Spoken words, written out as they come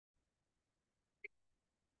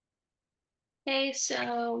Hey,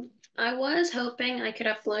 so I was hoping I could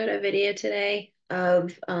upload a video today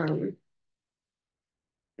of me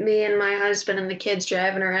and my husband and the kids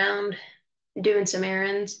driving around doing some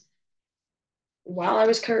errands while I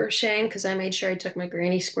was crocheting because I made sure I took my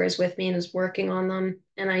granny squares with me and was working on them.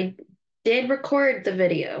 And I did record the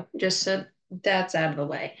video just so that's out of the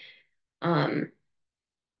way. Um,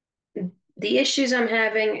 the issues I'm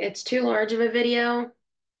having, it's too large of a video,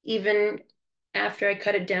 even after I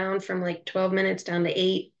cut it down from like 12 minutes down to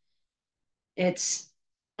 8. It's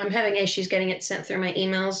I'm having issues getting it sent through my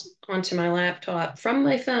emails onto my laptop from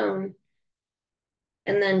my phone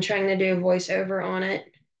and then trying to do a voiceover on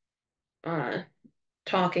it, uh,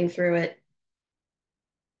 talking through it.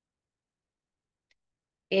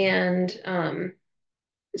 And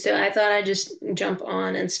so I thought I'd just jump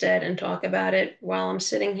on instead and talk about it while I'm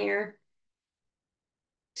sitting here,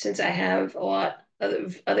 since I have a lot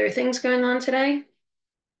of other things going on today.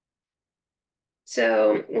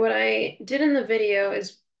 So what I did in the video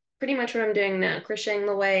is pretty much what I'm doing now, crocheting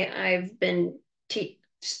the way I've been te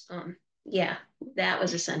yeah, that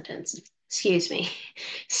was a sentence. Excuse me.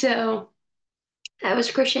 So I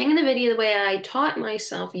was crocheting in the video the way I taught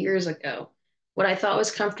myself years ago, what I thought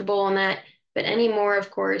was comfortable in that, but anymore,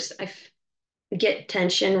 of course, get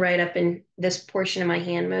tension right up in this portion of my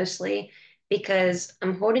hand mostly because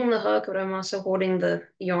I'm holding the hook, but I'm also holding the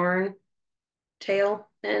yarn tail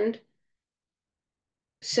end.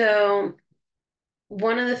 So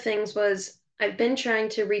one of the things was I've been trying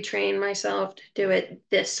to retrain myself to do it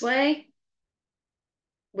this way,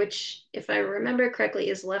 which, if I remember correctly,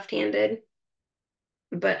 is left-handed,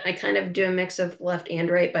 but I kind of do a mix of left and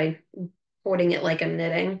right by holding it like I'm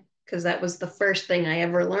knitting, because that was the first thing I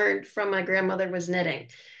ever learned from my grandmother was knitting.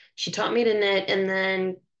 She taught me to knit and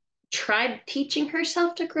then tried teaching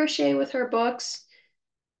herself to crochet with her books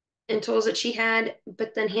and tools that she had,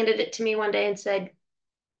 but then handed it to me one day and said,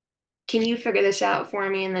 can you figure this out for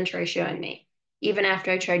me and then try showing me? Even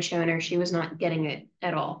after I tried showing her, she was not getting it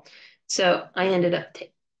at all. So I ended up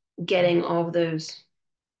getting all of those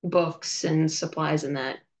books and supplies and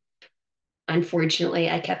that. Unfortunately,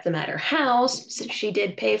 I kept them at her house, so she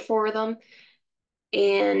did pay for them.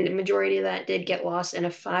 And the majority of that did get lost in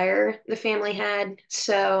a fire the family had.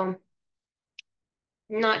 So,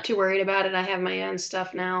 not too worried about it. I have my own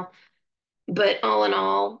stuff now. But all in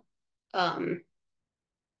all, um,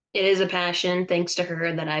 it is a passion, thanks to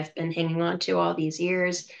her, that I've been hanging on to all these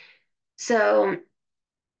years. So,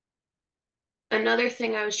 another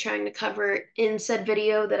thing I was trying to cover in said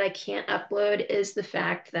video that I can't upload is the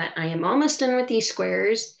fact that I am almost done with these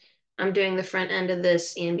squares. I'm doing the front end of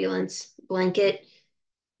this ambulance blanket.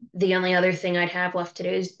 The only other thing I'd have left to do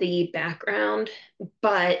is the background,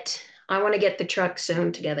 but I want to get the truck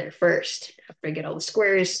sewn together first after I get all the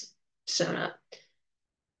squares sewn up.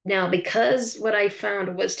 Now, because what I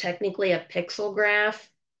found was technically a pixel graph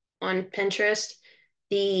on Pinterest,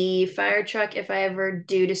 the fire truck, if I ever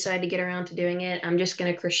do decide to get around to doing it, I'm just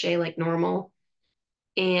going to crochet like normal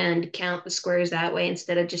and count the squares that way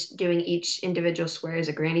instead of just doing each individual square as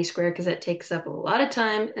a granny square because that takes up a lot of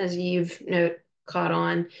time, as you've caught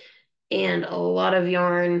on, and a lot of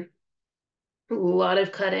yarn, a lot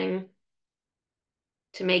of cutting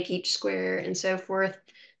to make each square and so forth.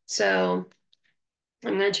 So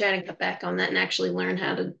I'm going to try to cut back on that and actually learn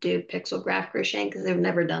how to do pixel graph crocheting because I've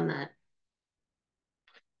never done that.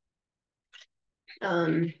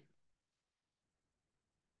 Um,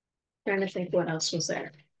 Trying to think what else was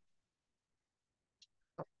there.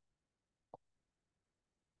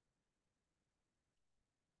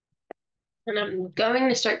 And I'm going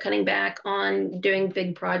to start cutting back on doing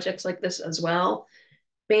big projects like this as well,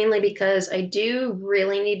 mainly because I do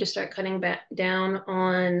really need to start cutting back down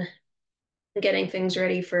on getting things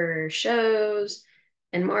ready for shows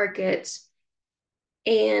and markets.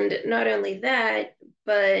 And not only that,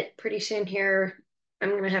 but pretty soon here, I'm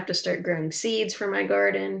going to have to start growing seeds for my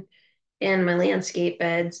garden and my landscape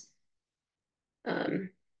beds. Um,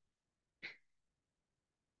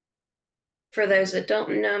 for those that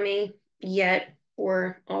don't know me yet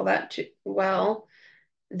or all that too well,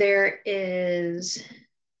 there is,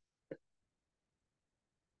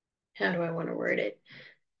 how do I want to word it?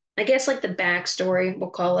 I guess like the backstory, we'll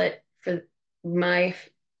call it, for my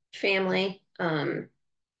family.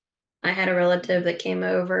 I had a relative that came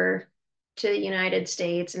over to the United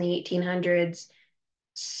States in the 1800s,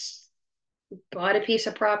 bought a piece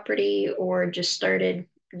of property or just started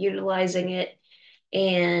utilizing it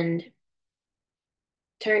and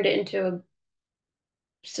turned it into a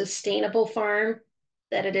sustainable farm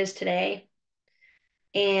that it is today.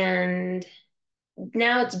 And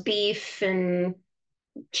now it's beef and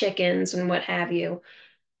chickens and what have you.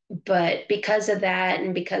 But because of that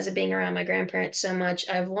and because of being around my grandparents so much,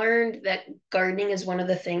 I've learned that gardening is one of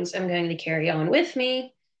the things I'm going to carry on with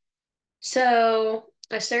me. So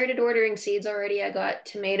I started ordering seeds already. I got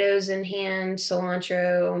tomatoes in hand,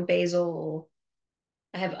 cilantro, and basil.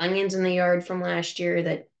 I have onions in the yard from last year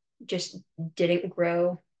that just didn't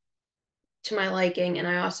grow to my liking. And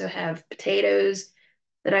I also have potatoes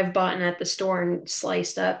that I've bought at the store and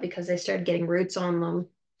sliced up because they started getting roots on them.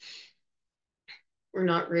 Or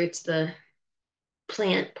not roots, the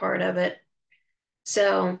plant part of it.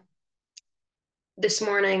 So this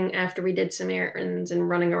morning, after we did some errands and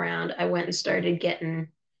running around, I went and started getting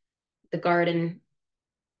the garden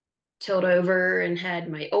tilled over and had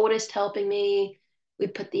my oldest helping me. We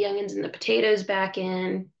put the onions and the potatoes back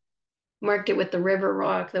in, marked it with the river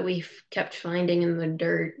rock that we kept finding in the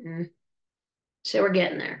dirt. And so we're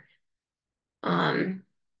getting there. Um,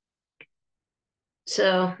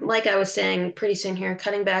 so, like I was saying, pretty soon here,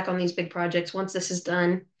 cutting back on these big projects. Once this is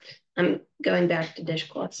done, I'm going back to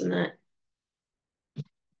dishcloths and that.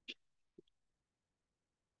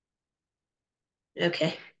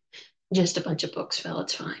 Okay, just a bunch of books fell.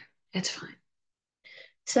 It's fine. It's fine.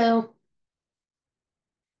 So,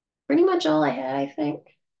 pretty much all I had, I think.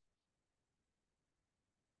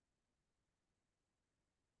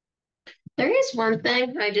 There is one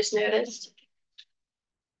thing I just noticed.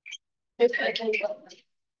 If I can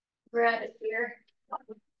grab it here.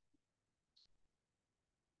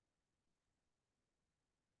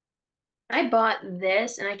 I bought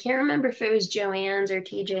this, and I can't remember if it was Joann's or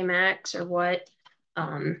TJ Maxx or what.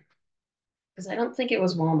 Um, because I don't think it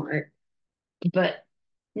was Walmart, but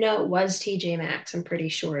no, it was TJ Maxx, I'm pretty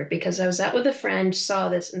sure, because I was out with a friend, saw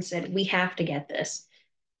this, and said, we have to get this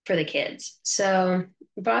for the kids. So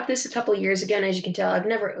bought this a couple years ago, and as you can tell, I've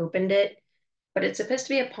never opened it, but it's supposed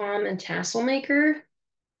to be a palm and tassel maker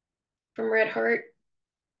from Red Heart.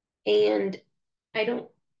 And I don't,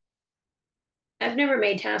 I've never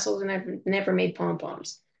made tassels and I've never made pom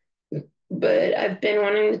poms, but I've been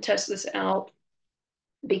wanting to test this out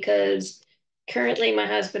because currently my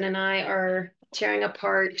husband and I are tearing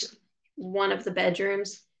apart one of the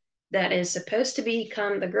bedrooms that is supposed to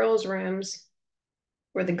become the girls' rooms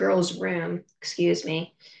or the girls' room, excuse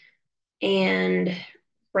me. And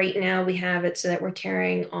right now we have it so that we're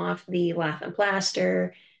tearing off the lath and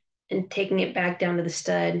plaster and taking it back down to the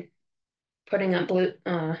stud, putting up blue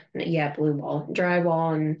wall,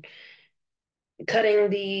 drywall, and cutting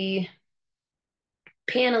the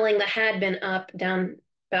paneling that had been up down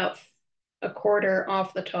about a quarter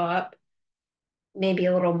off the top, maybe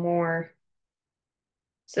a little more,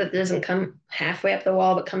 so it doesn't come halfway up the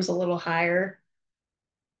wall, but comes a little higher.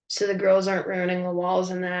 So the girls aren't ruining the walls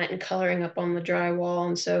and that and coloring up on the drywall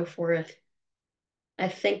and so forth. I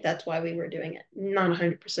think that's why we were doing it. Not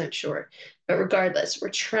 100% sure. But regardless, we're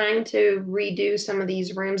trying to redo some of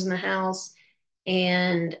these rooms in the house.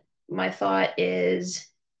 And my thought is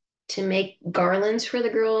to make garlands for the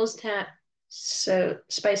girls to so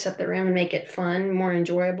spice up the room and make it fun, more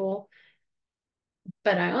enjoyable.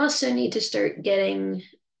 But I also need to start getting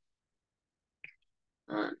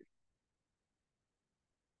um,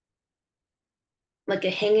 like a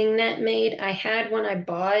hanging net made. I had one I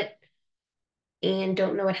bought and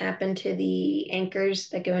don't know what happened to the anchors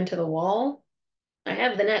that go into the wall. I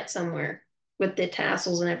have the net somewhere with the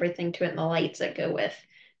tassels and everything to it and the lights that go with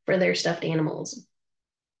for their stuffed animals.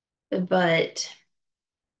 But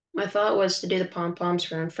my thought was to do the pom poms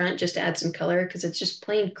for in front just to add some color because it's just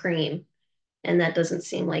plain cream. And that doesn't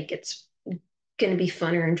seem like it's going to be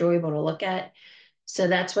fun or enjoyable to look at. So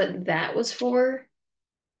that's what that was for.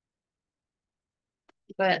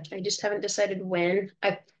 But I just haven't decided when.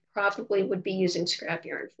 I probably would be using scrap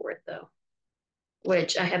yarn for it though,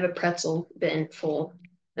 which I have a pretzel bin full,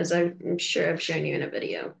 as I'm sure I've shown you in a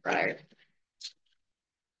video prior.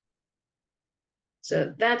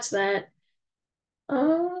 So that's that.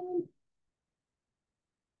 Um,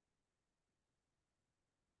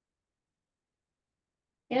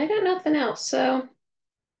 yeah, I got nothing else. So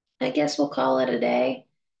I guess we'll call it a day.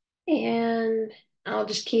 And I'll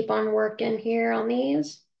just keep on working here on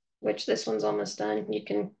these, which this one's almost done. You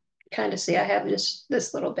can kind of see I have just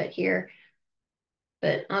this little bit here,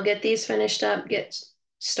 but I'll get these finished up, get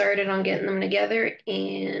started on getting them together,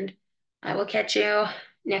 and I will catch you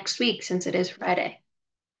next week since it is Friday.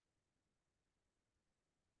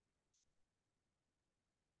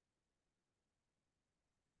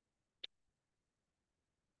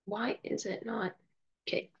 Why is it not?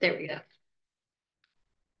 Okay, there we go.